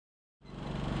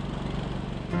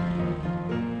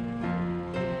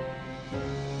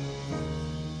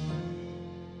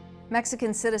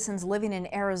Mexican citizens living in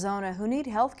Arizona who need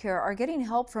health care are getting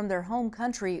help from their home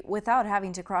country without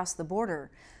having to cross the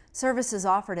border. Services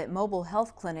offered at mobile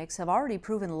health clinics have already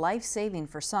proven life-saving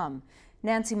for some.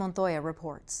 Nancy Montoya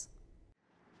reports.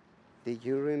 Did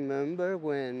you remember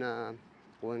when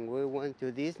we went to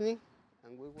Disney?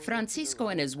 Francisco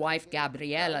and his wife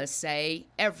Gabriela say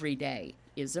every day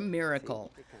is a miracle.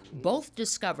 Both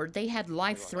discovered they had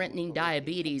life-threatening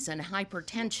diabetes and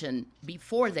hypertension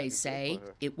before they say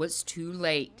it was too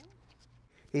late.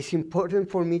 It's important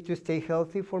for me to stay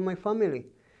healthy for my family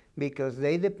because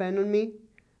they depend on me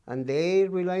and they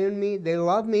rely on me, they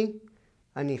love me,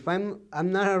 and if I'm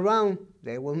not around,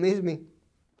 they will miss me.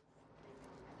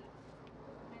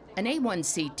 An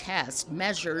A1C test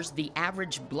measures the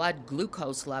average blood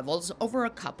glucose levels over a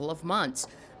couple of months.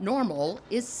 Normal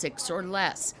is 6 or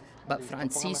less, but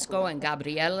Francisco and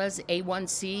Gabriela's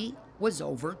A1C was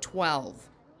over 12.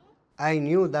 I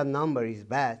knew that number is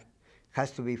bad. It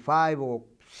has to be 5 or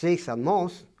 6 at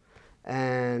most,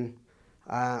 and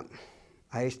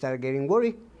I started getting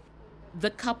worried. The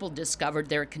couple discovered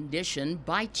their condition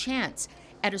by chance.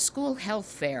 At a school health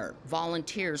fair,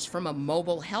 volunteers from a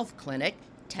mobile health clinic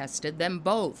tested them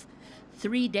both.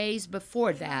 3 days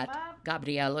before that,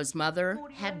 Gabriela's mother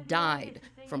had died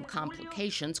from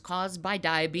complications caused by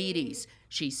diabetes.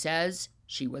 She says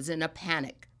she was in a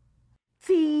panic.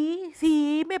 Sí,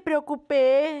 me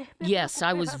preocupé. Yes,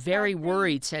 I was very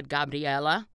worried, said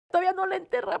Gabriela. Todavía no le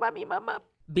enterraba a mi mamá.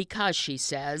 Because, she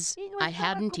says, I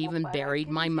hadn't even buried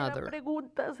my mother.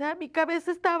 Mi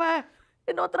cabeza estaba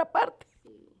en otra parte.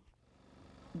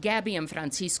 Gabby and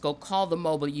Francisco call the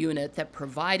mobile unit that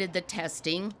provided the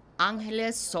testing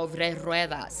Ángeles sobre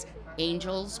Ruedas,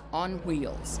 Angels on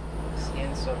Wheels.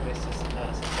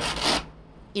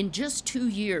 In just 2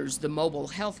 years, the mobile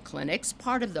health clinics,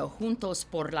 part of the Juntos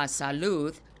por la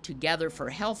Salud, Together for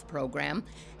Health program,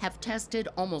 have tested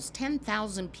almost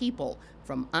 10,000 people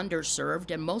from underserved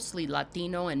and mostly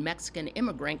Latino and Mexican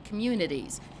immigrant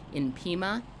communities in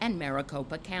Pima and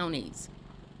Maricopa counties.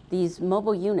 These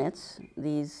mobile units,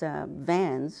 these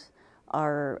vans,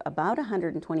 are about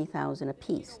 120,000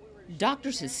 apiece.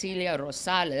 Dr. Cecilia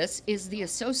Rosales is the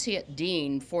Associate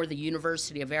Dean for the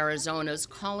University of Arizona's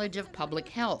College of Public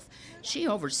Health. She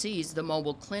oversees the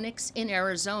mobile clinics in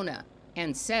Arizona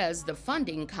and says the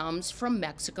funding comes from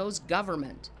Mexico's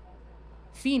government.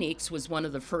 Phoenix was one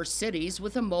of the first cities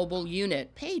with a mobile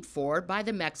unit paid for by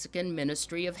the Mexican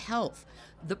Ministry of Health.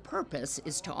 The purpose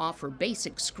is to offer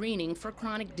basic screening for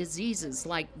chronic diseases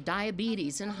like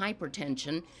diabetes and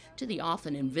hypertension to the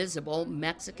often invisible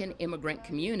Mexican immigrant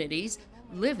communities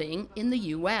living in the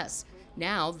U.S.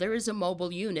 Now there is a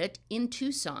mobile unit in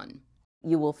Tucson.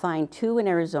 You will find 2 in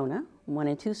Arizona, one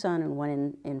in Tucson and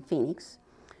one in Phoenix.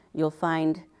 You'll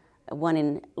find one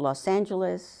in Los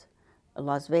Angeles,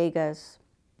 Las Vegas,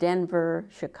 Denver,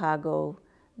 Chicago,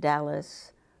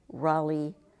 Dallas,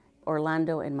 Raleigh,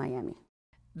 Orlando, and Miami.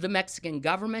 The Mexican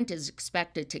government is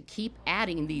expected to keep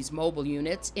adding these mobile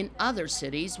units in other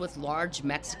cities with large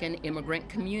Mexican immigrant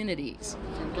communities.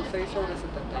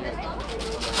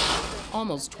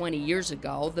 Almost 20 years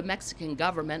ago, the Mexican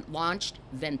government launched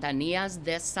Ventanillas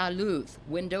de Salud,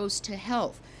 Windows to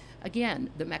Health. Again,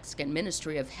 the Mexican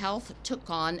Ministry of Health took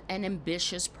on an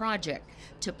ambitious project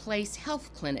to place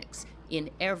health clinics in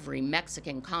every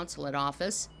Mexican consulate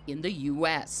office in the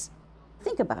U.S.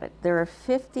 Think about it. There are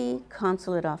 50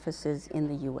 consulate offices in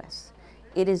the U.S.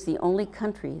 It is the only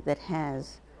country that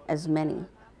has as many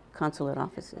consulate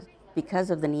offices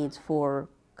because of the needs for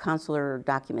consular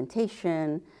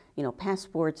documentation,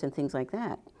 passports and things like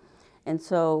that. And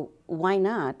so why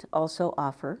not also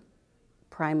offer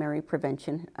primary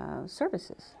prevention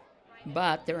services?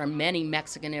 But there are many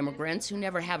Mexican immigrants who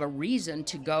never have a reason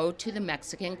to go to the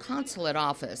Mexican consulate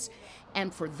office.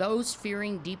 And for those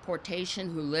fearing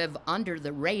deportation who live under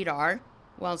the radar,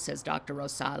 well, says Dr.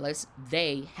 Rosales,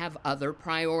 they have other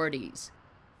priorities.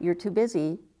 You're too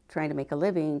busy trying to make a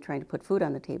living, trying to put food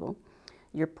on the table.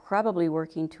 You're probably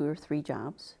working 2 or 3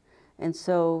 jobs. And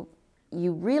so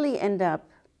you really end up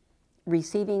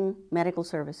receiving medical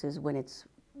services when it's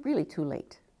really too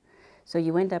late. So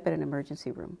you end up at an emergency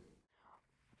room.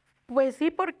 Pues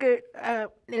sí, porque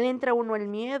le entra uno el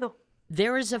miedo.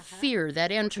 There is a fear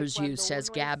that enters you, says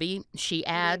Gabby. She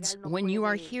adds, when you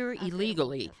are here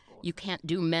illegally, you can't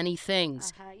do many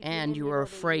things, and you are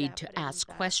afraid to ask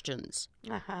questions.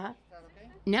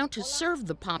 Now, to serve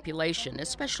the population,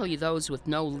 especially those with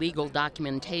no legal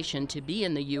documentation to be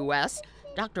in the U.S.,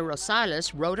 Dr.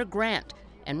 Rosales wrote a grant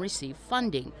and received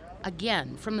funding,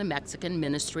 again from the Mexican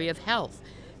Ministry of Health.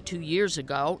 2 years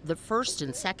ago, the first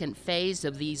and second phase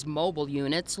of these mobile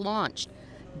units launched.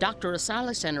 Dr.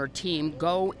 Rosales and her team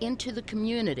go into the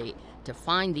community to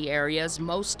find the areas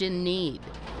most in need.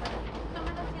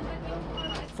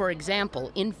 For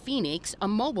example, in Phoenix, a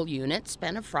mobile unit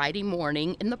spent a Friday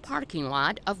morning in the parking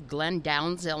lot of Glen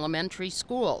Downs Elementary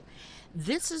School.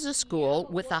 This is a school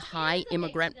with a high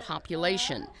immigrant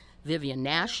population. Vivian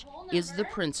Nash is the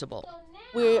principal.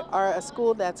 We are a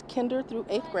school that's kinder through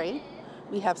 8th grade.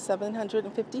 We have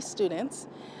 750 students.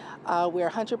 We're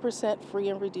 100% free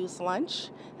and reduced lunch,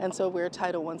 and so we're a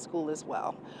Title I school as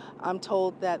well. I'm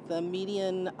told that the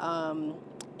median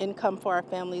income for our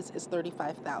families is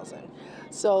 $35,000.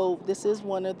 So this is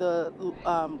one of the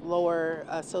lower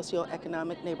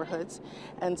socioeconomic neighborhoods,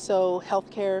 and so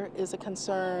healthcare is a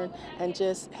concern, and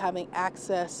just having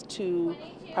access to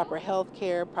proper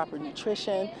healthcare, proper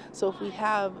nutrition. So if we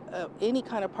have any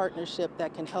kind of partnership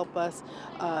that can help us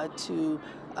to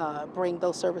bring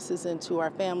those services into our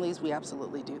families, we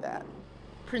absolutely do that.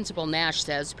 Principal Nash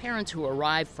says parents who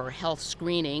arrive for health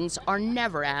screenings are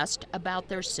never asked about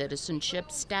their citizenship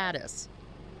status.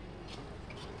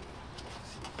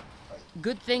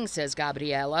 Good thing, says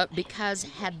Gabriela, because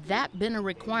had that been a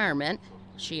requirement,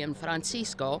 she and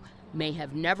Francisco may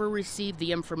have never received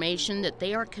the information that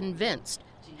they are convinced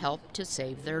helped to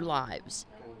save their lives.